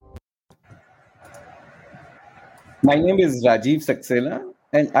My name is Rajiv Saxena,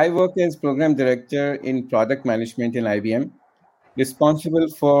 and I work as Program Director in Product Management in IBM, responsible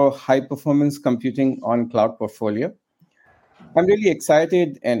for high performance computing on cloud portfolio. I'm really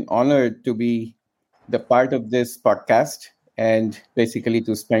excited and honored to be the part of this podcast and basically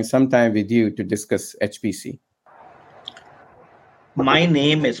to spend some time with you to discuss HPC. My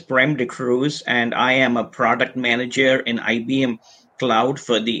name is Prem De Cruz, and I am a product manager in IBM Cloud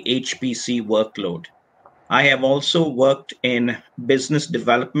for the HPC workload. I have also worked in business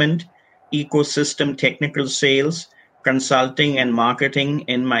development, ecosystem technical sales, consulting, and marketing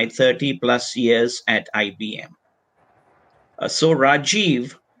in my 30 plus years at IBM. So,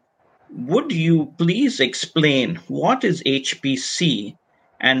 Rajiv, would you please explain what is HPC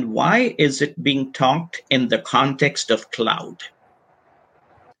and why is it being talked in the context of cloud?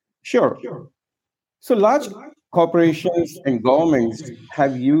 Sure. So, large corporations and governments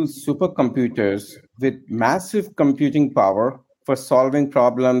have used supercomputers with massive computing power for solving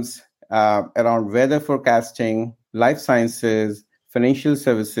problems around weather forecasting, life sciences, financial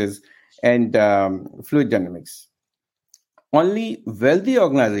services, and fluid dynamics. Only wealthy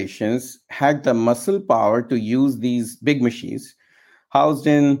organizations had the muscle power to use these big machines housed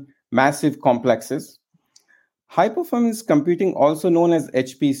in massive complexes. High performance computing, also known as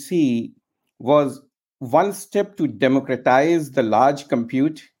HPC, was one step to democratize the large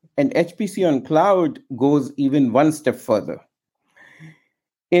compute, and HPC on cloud goes even one step further.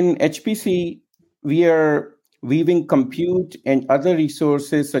 In HPC, we are weaving compute and other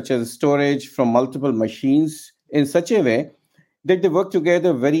resources such as storage from multiple machines in such a way that they work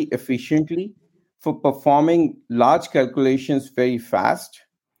together very efficiently for performing large calculations very fast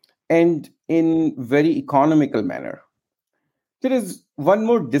and in very economical manner. There is one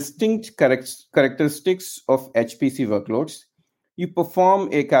more distinct characteristics of HPC workloads. You perform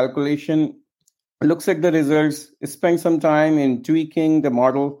a calculation, looks at the results, spend some time in tweaking the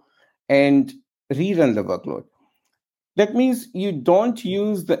model, and rerun the workload. That means you don't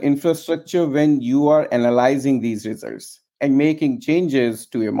use the infrastructure when you are analyzing these results and making changes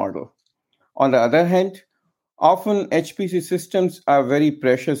to your model. On the other hand, often HPC systems are very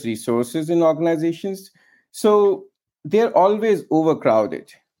precious resources in organizations, so they're always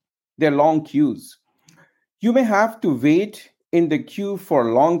overcrowded. They're long queues. You may have to wait in the queue for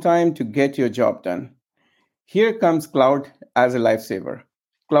a long time to get your job done. Here comes cloud as a lifesaver.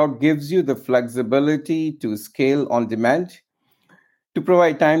 Cloud gives you the flexibility to scale on demand, to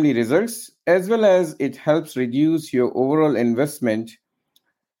provide timely results, as well as it helps reduce your overall investment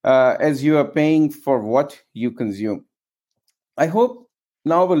as you are paying for what you consume. I hope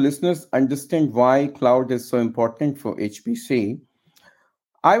now our listeners understand why cloud is so important for HPC.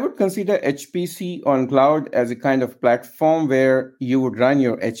 I would consider HPC on cloud as a kind of platform where you would run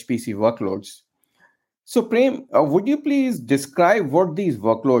your HPC workloads. So, Prem, would you please describe what these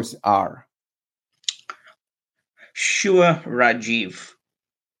workloads are? Sure, Rajiv.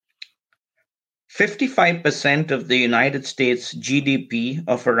 55% of the United States GDP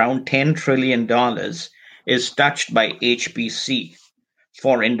of around $10 trillion is touched by HPC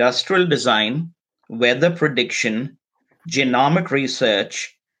for industrial design, weather prediction, genomic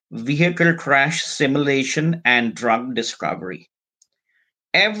research, vehicle crash simulation, and drug discovery.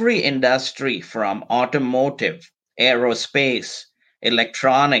 Every industry from automotive, aerospace,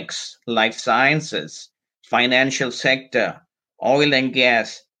 electronics, life sciences, financial sector, oil and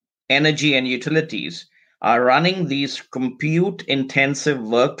gas, energy and utilities are running these compute intensive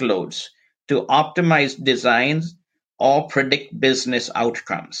workloads to optimize designs or predict business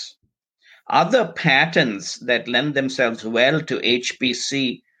outcomes. Other patterns that lend themselves well to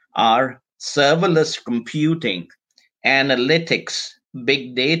HPC are serverless computing, analytics,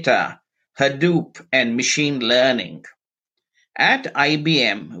 big data, Hadoop, and machine learning. At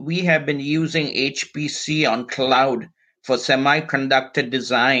IBM, we have been using HPC on cloud for semiconductor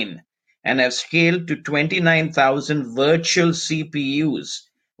design and have scaled to 29,000 virtual CPUs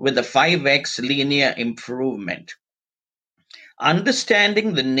with a 5x linear improvement.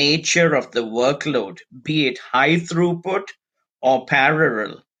 Understanding the nature of the workload, be it high throughput or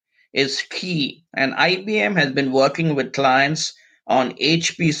parallel, is key, and IBM has been working with clients on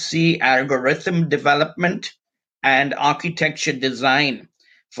HPC algorithm development and architecture design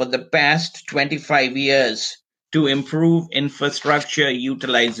for the past 25 years to improve infrastructure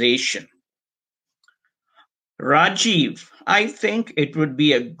utilization. Rajiv, I think it would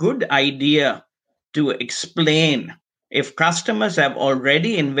be a good idea to explain if customers have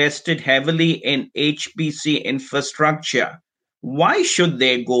already invested heavily in HPC infrastructure, why should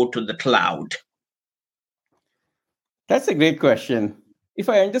they go to the cloud? That's a great question. If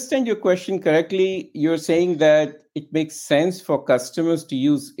I understand your question correctly, you're saying that it makes sense for customers to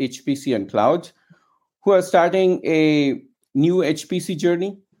use HPC and cloud who are starting a new HPC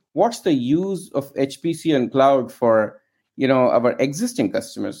journey. What's the use of HPC and cloud for, our existing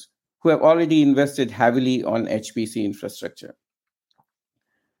customers who have already invested heavily on HPC infrastructure?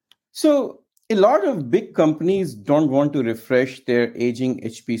 So, a lot of big companies don't want to refresh their aging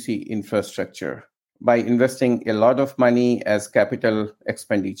HPC infrastructure by investing a lot of money as capital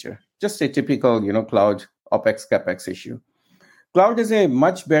expenditure. Just a typical, cloud OpEx CapEx issue. Cloud is a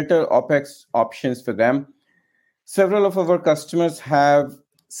much better OpEx options for them. Several of our customers have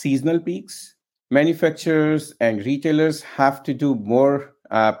seasonal peaks. Manufacturers and retailers have to do more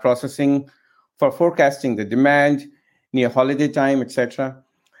processing for forecasting the demand near holiday time, etc.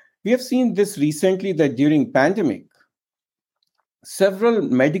 We have seen this recently that during pandemic, several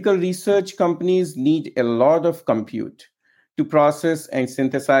medical research companies need a lot of compute to process and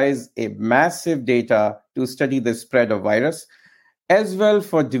synthesize a massive data to study the spread of virus as well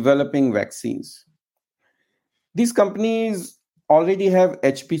for developing vaccines. These companies already have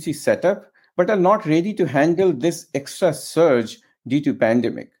HPC setup but are not ready to handle this extra surge due to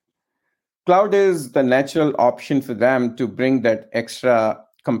pandemic. Cloud is the natural option for them to bring that extra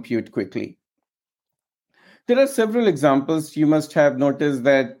compute quickly. There are several examples. You must have noticed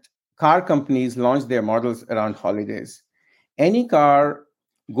that car companies launch their models around holidays. Any car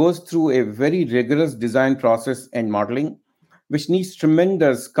goes through a very rigorous design process and modeling, which needs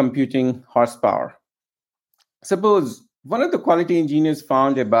tremendous computing horsepower. Suppose one of the quality engineers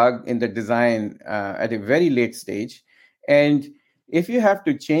found a bug in the design at a very late stage, and if you have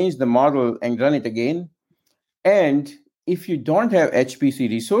to change the model and run it again, and if you don't have HPC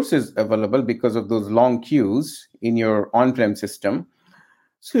resources available because of those long queues in your on prem system,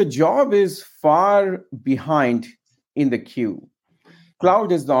 so your job is far behind in the queue.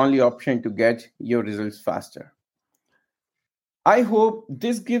 Cloud is the only option to get your results faster. I hope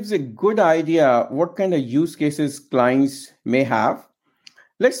this gives a good idea what kind of use cases clients may have.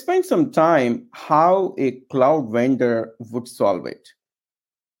 Let's spend some time how a cloud vendor would solve it.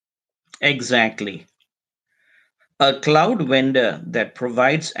 Exactly. A cloud vendor that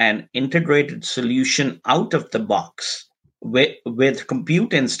provides an integrated solution out of the box with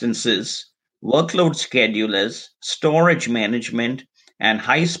compute instances, workload schedulers, storage management, and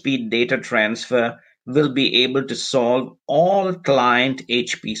high speed data transfer will be able to solve all client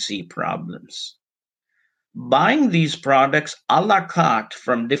HPC problems. Buying these products a la carte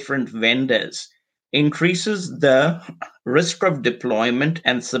from different vendors increases the risk of deployment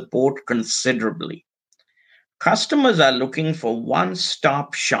and support considerably. Customers are looking for one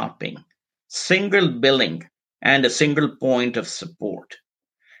stop shopping, single billing, and a single point of support.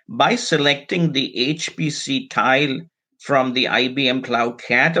 By selecting the HPC tile from the IBM Cloud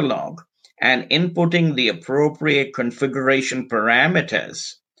Catalog and inputting the appropriate configuration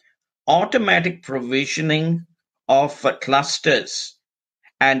parameters, automatic provisioning of clusters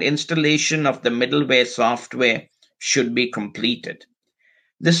and installation of the middleware software should be completed.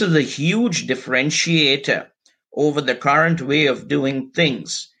 This is a huge differentiator over the current way of doing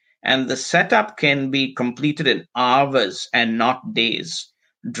things, and the setup can be completed in hours and not days,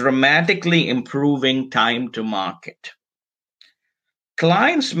 dramatically improving time to market.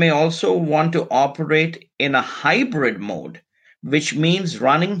 Clients may also want to operate in a hybrid mode, which means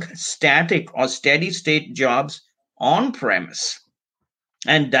running static or steady state jobs on premise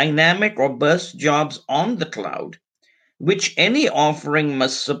and dynamic or burst jobs on the cloud, which any offering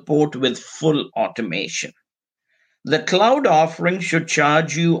must support with full automation. The cloud offering should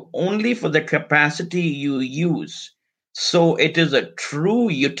charge you only for the capacity you use, so it is a true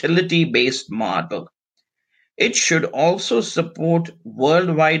utility based model. It should also support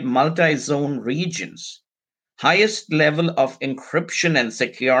worldwide multi zone regions, highest level of encryption and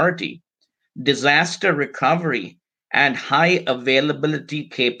security, disaster recovery, and high availability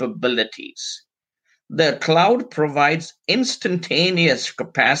capabilities. The cloud provides instantaneous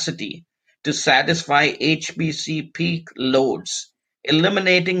capacity to satisfy HPC peak loads,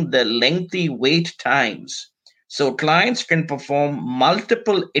 eliminating the lengthy wait times so clients can perform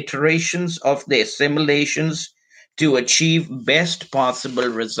multiple iterations of their simulations to achieve best possible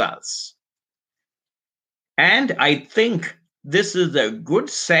results. And I think this is a good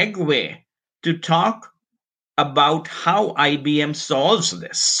segue to talk about how IBM solves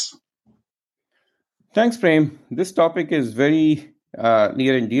this. Thanks, Prem. This topic is very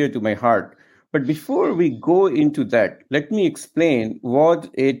near and dear to my heart. But before we go into that, let me explain what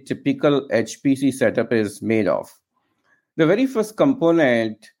a typical HPC setup is made of. The very first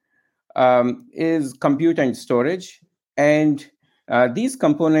component is compute and storage. And These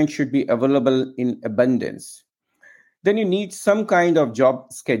components should be available in abundance. Then you need some kind of job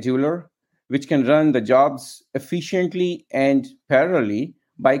scheduler which can run the jobs efficiently and parallelly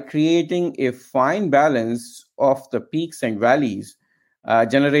by creating a fine balance of the peaks and valleys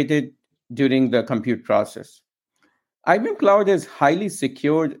generated during the compute process. IBM Cloud is highly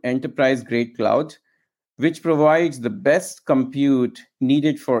secured enterprise grade cloud which provides the best compute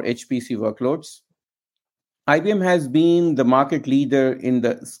needed for HPC workloads. IBM has been the market leader in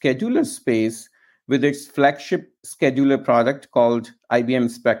the scheduler space with its flagship scheduler product called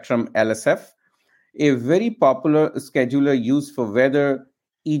IBM Spectrum LSF, a very popular scheduler used for weather,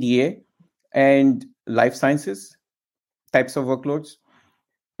 EDA, and life sciences types of workloads.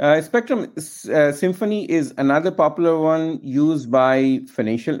 Spectrum Symphony is another popular one used by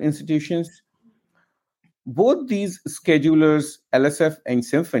financial institutions. Both these schedulers, LSF and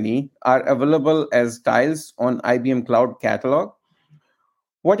Symphony, are available as tiles on IBM Cloud Catalog.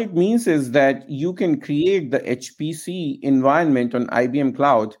 What it means is that you can create the HPC environment on IBM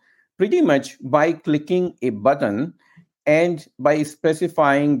Cloud pretty much by clicking a button and by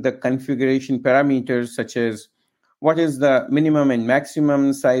specifying the configuration parameters such as what is the minimum and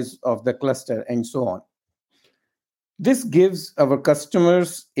maximum size of the cluster and so on. This gives our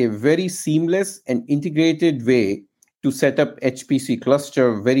customers a very seamless and integrated way to set up HPC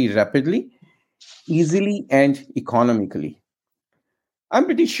cluster very rapidly, easily, and economically. I'm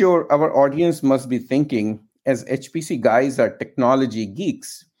pretty sure our audience must be thinking, as HPC guys are technology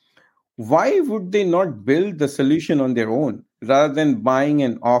geeks, why would they not build the solution on their own rather than buying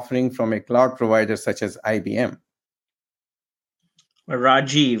an offering from a cloud provider such as IBM?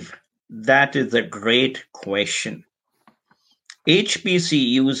 Rajiv, that is a great question. HPC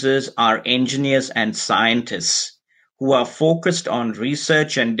users are engineers and scientists who are focused on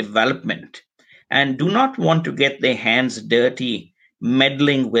research and development and do not want to get their hands dirty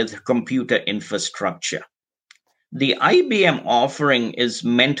meddling with computer infrastructure. The IBM offering is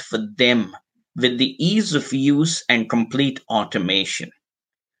meant for them with the ease of use and complete automation.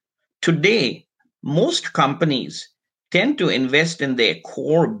 Today, most companies tend to invest in their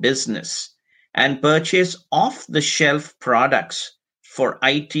core business and purchase off the shelf products for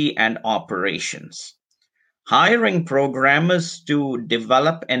IT and operations. Hiring programmers to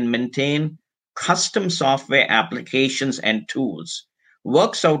develop and maintain custom software applications and tools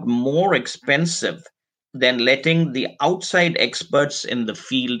works out more expensive than letting the outside experts in the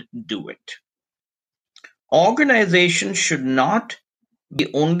field do it. Organizations should not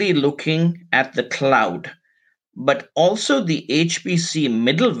be only looking at the cloud, but also the HPC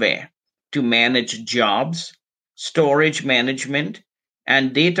middleware to manage jobs, storage management,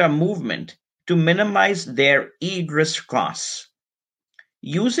 and data movement to minimize their egress costs.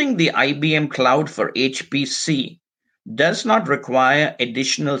 Using the IBM Cloud for HPC does not require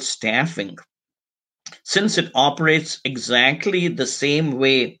additional staffing since it operates exactly the same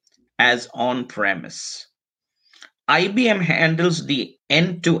way as on premise. IBM handles the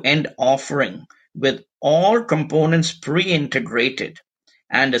end to end offering with all components pre integrated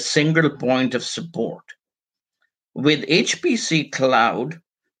and a single point of support. With HPC Cloud,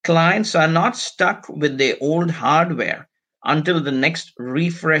 clients are not stuck with their old hardware until the next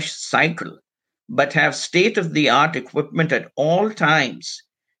refresh cycle, but have state of the art equipment at all times,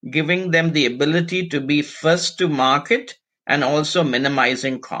 giving them the ability to be first to market and also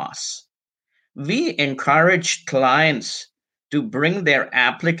minimizing costs. We encourage clients to bring their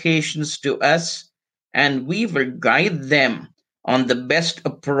applications to us, and we will guide them on the best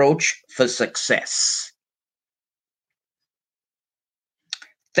approach for success.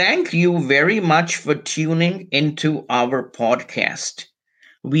 Thank you very much for tuning into our podcast.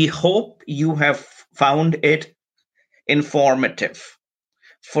 We hope you have found it informative.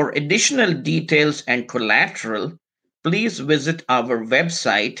 For additional details and collateral, please visit our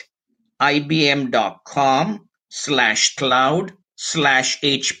website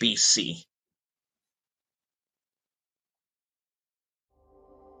ibm.com/cloud/HPC.